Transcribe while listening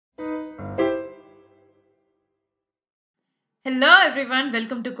Hello everyone,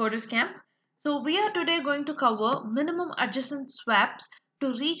 welcome to Coders Camp. So we are today going to cover minimum adjacent swaps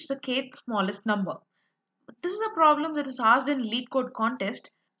to reach the kth smallest number. This is a problem that is asked in LeetCode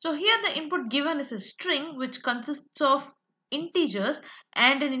contest. So here the input given is a string which consists of integers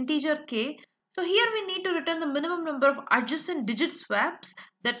and an integer k. So here we need to return the minimum number of adjacent digit swaps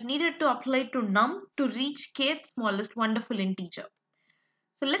that needed to apply to num to reach kth smallest wonderful integer.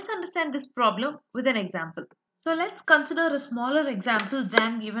 So let's understand this problem with an example. So let's consider a smaller example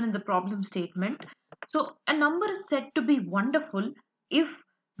than given in the problem statement. So a number is said to be wonderful if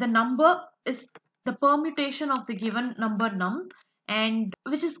the number is the permutation of the given number num and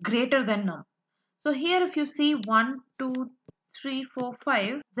which is greater than num. So here if you see 1, 2, 3, 4,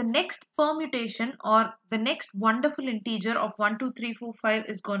 5, the next permutation or the next wonderful integer of 1, 2, 3, 4, 5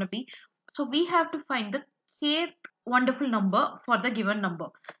 is going to be, so we have to find the kth wonderful number for the given number.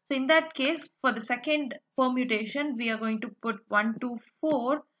 So in that case, for the second permutation, we are going to put 1, 2,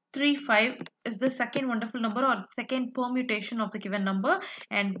 4, 3, 5 is the second wonderful number or second permutation of the given number,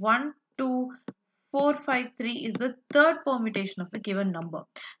 and 1, 2, 4, 5, 3 is the third permutation of the given number.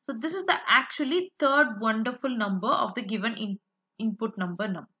 So this is the actually third wonderful number of the given input number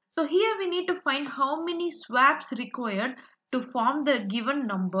num. So here we need to find how many swaps required to form the given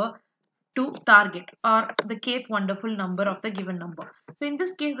number to target or the kth wonderful number of the given number. So in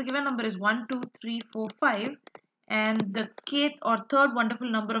this case the given number is 1, 2, 3, 4, 5 and the kth or third wonderful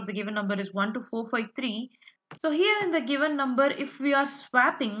number of the given number is 1, 2, 4, 5, 3. So here in the given number if we are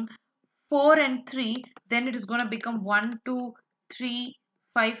swapping 4 and 3, then it is going to become 1, 2, 3,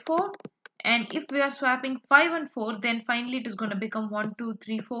 5, 4. And if we are swapping 5 and 4, then finally it is going to become 1, 2,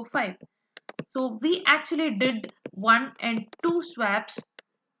 3, 4, 5. So we actually did 1 and 2 swaps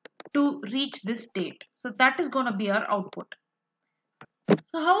to reach this state. So that is going to be our output.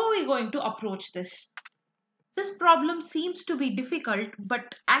 So how are we going to approach this? This problem seems to be difficult,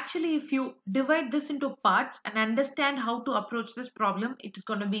 but actually if you divide this into parts and understand how to approach this problem, it is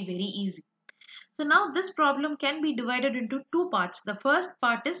going to be very easy. So now this problem can be divided into two parts. The first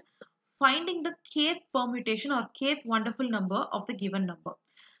part is finding the kth permutation or kth wonderful number of the given number.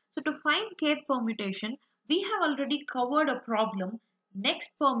 So to find kth permutation, we have already covered a problem,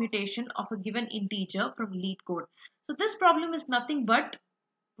 next permutation of a given integer from LeetCode. So this problem is nothing but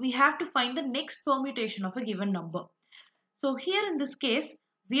we have to find the next permutation of a given number. So here in this case,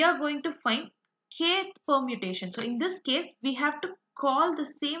 we are going to find kth permutation. So in this case, we have to call the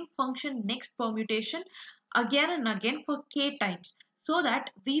same function next permutation again and again for k times so that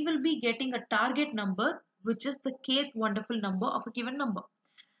we will be getting a target number which is the kth wonderful number of a given number.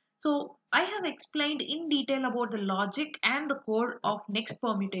 So I have explained in detail about the logic and the code of next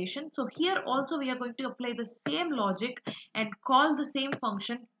permutation. So here also we are going to apply the same logic and call the same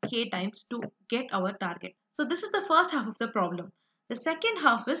function k times to get our target. So this is the first half of the problem. The second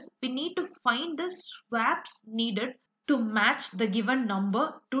half is we need to find the swaps needed to match the given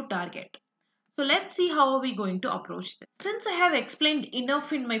number to target. So let's see how are we going to approach this. Since I have explained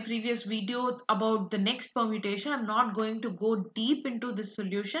enough in my previous video about the next permutation, I'm not going to go deep into this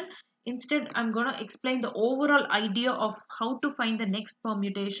solution. Instead, I'm going to explain the overall idea of how to find the next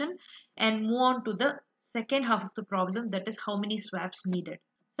permutation and move on to the second half of the problem, that is how many swaps needed.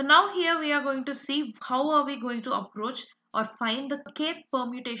 So now here we are going to see how are we going to approach or find the kth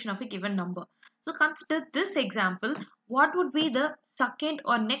permutation of a given number. So consider this example. What would be the second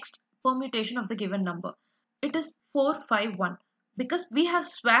or next permutation of the given number? It is 4, 5, 1 because we have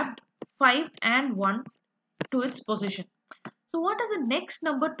swapped 5 and 1 to its position. So what is the next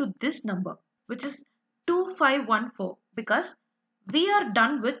number to this number, which is 2, 5, 1, 4, because we are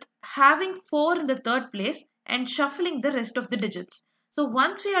done with having 4 in the third place and shuffling the rest of the digits. So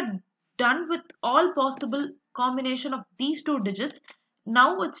once we are done with all possible combination of these two digits,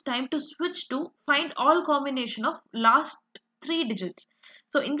 now it's time to switch to find all combination of last 3 digits.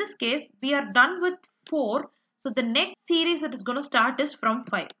 So in this case, we are done with 4. So the next series that is going to start is from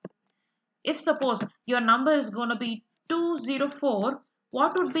 5. If suppose your number is going to be 204,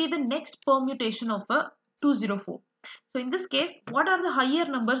 what would be the next permutation of a 204? So in this case, what are the higher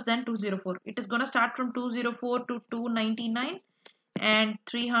numbers than 204? It is going to start from 204 to 299 and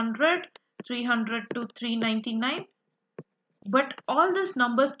 300, 300 to 399. But all these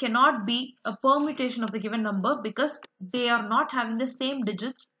numbers cannot be a permutation of the given number because they are not having the same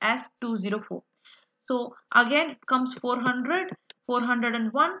digits as 204. So again it comes 400,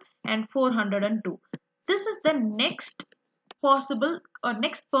 401 and 402. This is the next possible or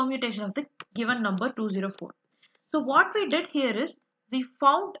next permutation of the given number 204. So what we did here is we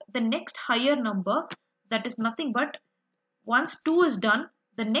found the next higher number, that is nothing but once 2 is done,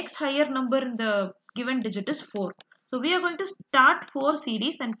 the next higher number in the given digit is 4. So we are going to start 4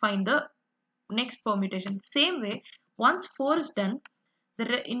 series and find the next permutation. Same way, once 4 is done,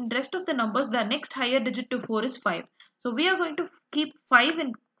 in rest of the numbers, the next higher digit to 4 is 5. So we are going to keep 5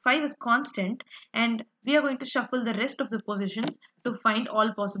 and 5 is constant, and we are going to shuffle the rest of the positions to find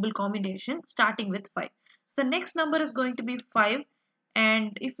all possible combinations starting with 5. The next number is going to be 5,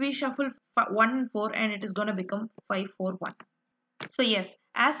 and if we shuffle 1 and 4, and it is going to become 5, 4, 1. So yes,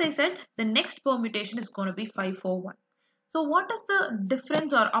 as I said, the next permutation is going to be 5, 4, 1. So what is the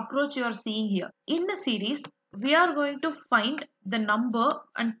difference or approach you are seeing here? In the series, we are going to find the number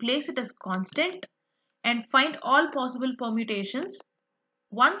and place it as constant and find all possible permutations.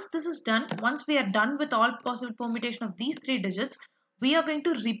 Once this is done, once we are done with all possible permutation of these 3 digits, we are going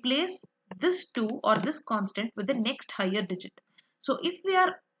to replace this 2 or this constant with the next higher digit. So if we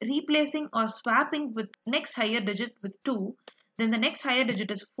are replacing or swapping with next higher digit with 2, then the next higher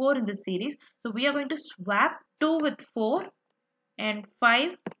digit is 4 in this series. So we are going to swap 2 with 4 and 5,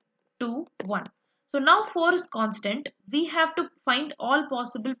 2, 1. So now 4 is constant. We have to find all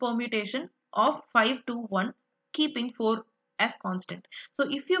possible permutation of 5 to 1, keeping 4 as constant. So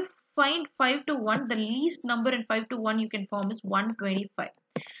if you find 5 to 1, the least number in 5 to 1 you can form is 125.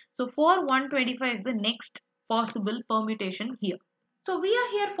 So for 125 is the next possible permutation here. So we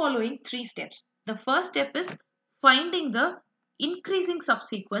are here following 3 steps. The first step is finding the increasing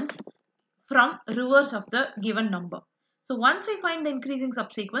subsequence from reverse of the given number. So once we find the increasing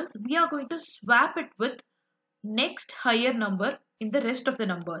subsequence, we are going to swap it with next higher number in the rest of the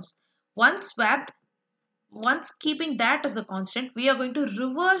numbers. Once swapped, once keeping that as a constant, we are going to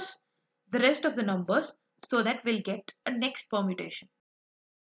reverse the rest of the numbers so that we'll get a next permutation.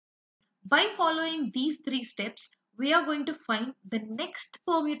 By following these 3 steps, we are going to find the next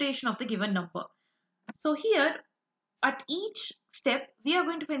permutation of the given number. So here, at each step, we are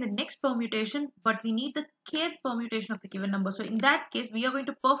going to find the next permutation, but we need the kth permutation of the given number. So in that case, we are going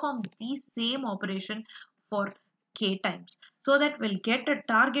to perform the same operation for k times, so that we'll get a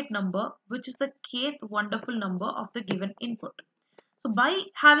target number, which is the kth wonderful number of the given input. So by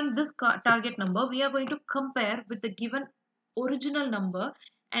having this target number, we are going to compare with the given original number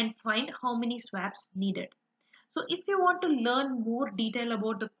and find how many swaps needed. So if you want to learn more detail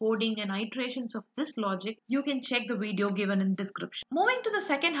about the coding and iterations of this logic, you can check the video given in description. Moving to the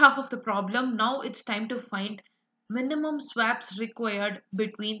second half of the problem, now it's time to find minimum swaps required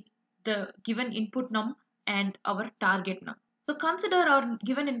between the given input num and our target num. So consider our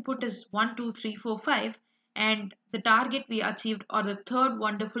given input is 1, 2, 3, 4, 5, and the target we achieved, or the third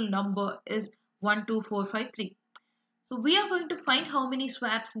wonderful number, is 1, 2, 4, 5, 3. So we are going to find how many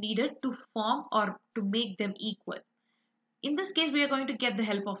swaps needed to form or to make them equal. In this case, we are going to get the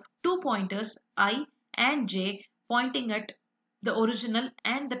help of 2 pointers, I and j, pointing at the original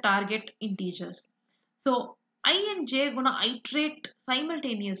and the target integers. So I and j are going to iterate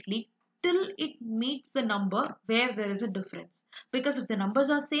simultaneously till it meets the number where there is a difference. Because if the numbers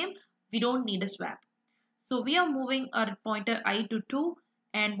are same, we don't need a swap. So we are moving our pointer I to 2,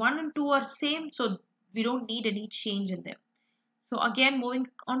 and 1 and 2 are same, so we don't need any change in them. So again, moving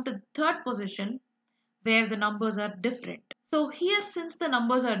on to the third position where the numbers are different. So here, since the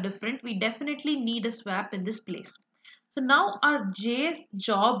numbers are different, we definitely need a swap in this place. So now our j's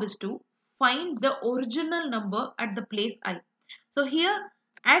job is to find the original number at the place I. So here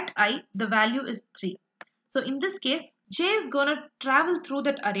at I, the value is 3. So in this case, j is gonna travel through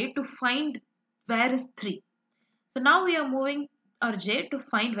that array to find where is 3. So now we are moving our j to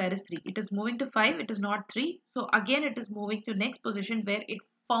find where is 3. It is moving to 5, it is not 3. So again it is moving to next position where it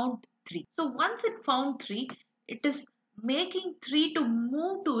found 3. So once it found 3, it is making 3 to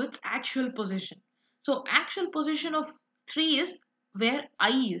move to its actual position. So actual position of 3 is where I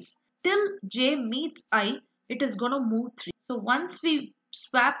is. Till j meets I, it is going to move 3. So once we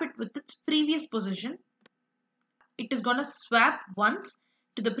swap it with its previous position, it is going to swap once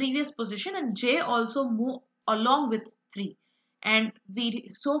to the previous position, and j also move along with 3, and we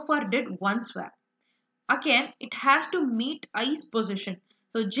so far did one swap. Again it has to meet i's position,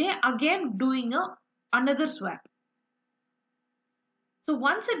 so j again doing another swap. So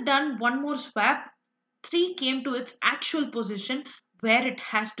once it done one more swap, 3 came to its actual position where it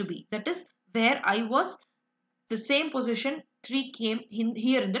has to be, that is where I was, the same position 3 came in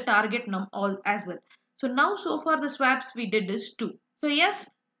here in the target num all as well. So now so far the swaps we did is 2. So yes,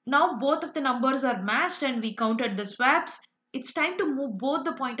 now both of the numbers are matched and we counted the swaps. It's time to move both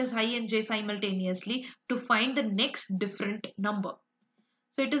the pointers I and j simultaneously to find the next different number.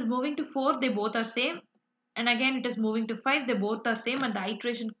 So it is moving to 4, they both are same. And again it is moving to 5, they both are same, and the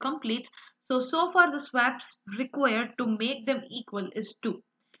iteration completes. So far the swaps required to make them equal is 2.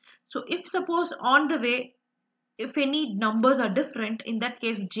 So if suppose on the way if any numbers are different, in that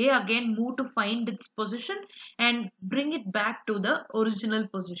case j again move to find its position and bring it back to the original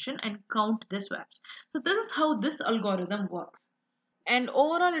position and count the swaps. So this is how this algorithm works. And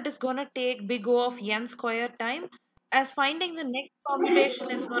overall it is going to take big O of n square time, as finding the next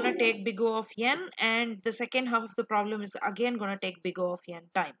permutation is going to take big O of n, and the second half of the problem is again going to take big O of n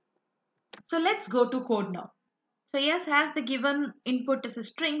time. So let's go to code now. So yes, as the given input is a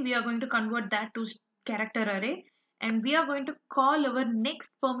string, we are going to convert that to character array, and we are going to call our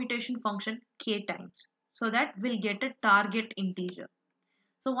next permutation function k times, so that we'll get a target integer.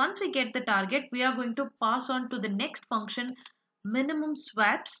 So once we get the target, we are going to pass on to the next function minimum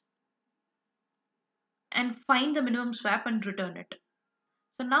swaps and find the minimum swap and return it.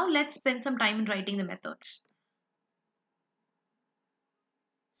 So now let's spend some time in writing the methods.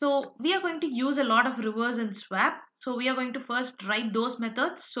 So we are going to use a lot of reverse and swap. So we are going to first write those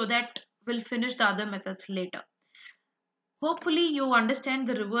methods so that we'll finish the other methods later. Hopefully you understand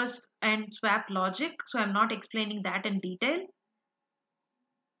the reverse and swap logic, so I'm not explaining that in detail.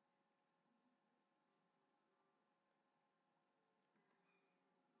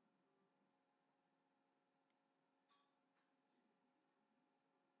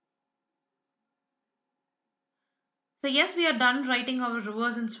 So yes, we are done writing our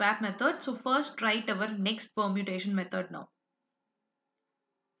reverse and swap method. So first write our next permutation method now.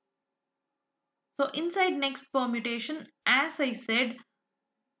 So inside next permutation, as I said,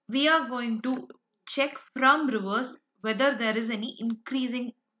 we are going to check from reverse whether there is any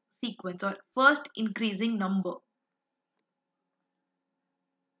increasing sequence or first increasing number.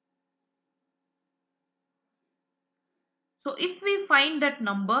 So if we find that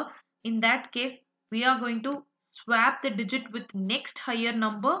number, in that case, we are going to swap the digit with next higher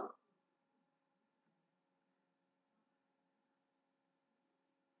number.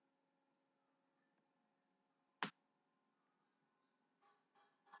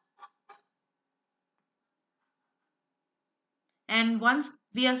 And once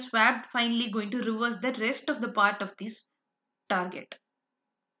we are swapped, finally going to reverse the rest of the part of this target,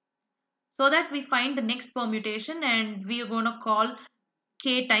 so that we find the next permutation, and we are going to call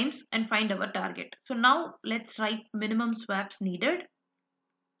k times and find our target. So now let's write minimum swaps needed.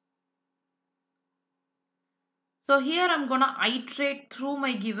 So here I'm going to iterate through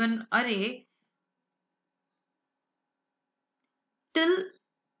my given array till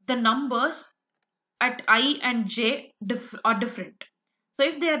the numbers at I and j are different. So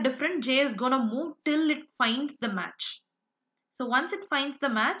if they are different, j is going to move till it finds the match. So once it finds the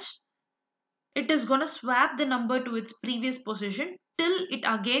match, it is going to swap the number to its previous position till it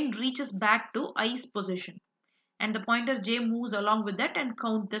again reaches back to i's position. And the pointer j moves along with that and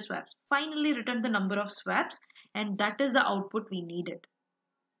count the swaps. Finally return the number of swaps, and that is the output we needed.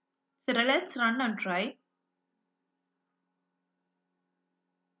 So let's run and try.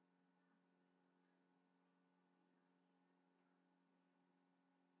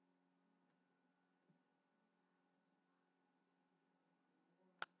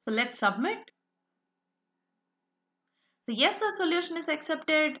 So let's submit. So yes, the solution is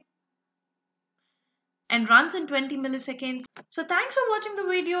accepted and runs in 20 milliseconds. So thanks for watching the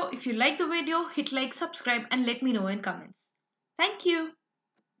video. If you like the video, hit like, subscribe, and let me know in comments. Thank you.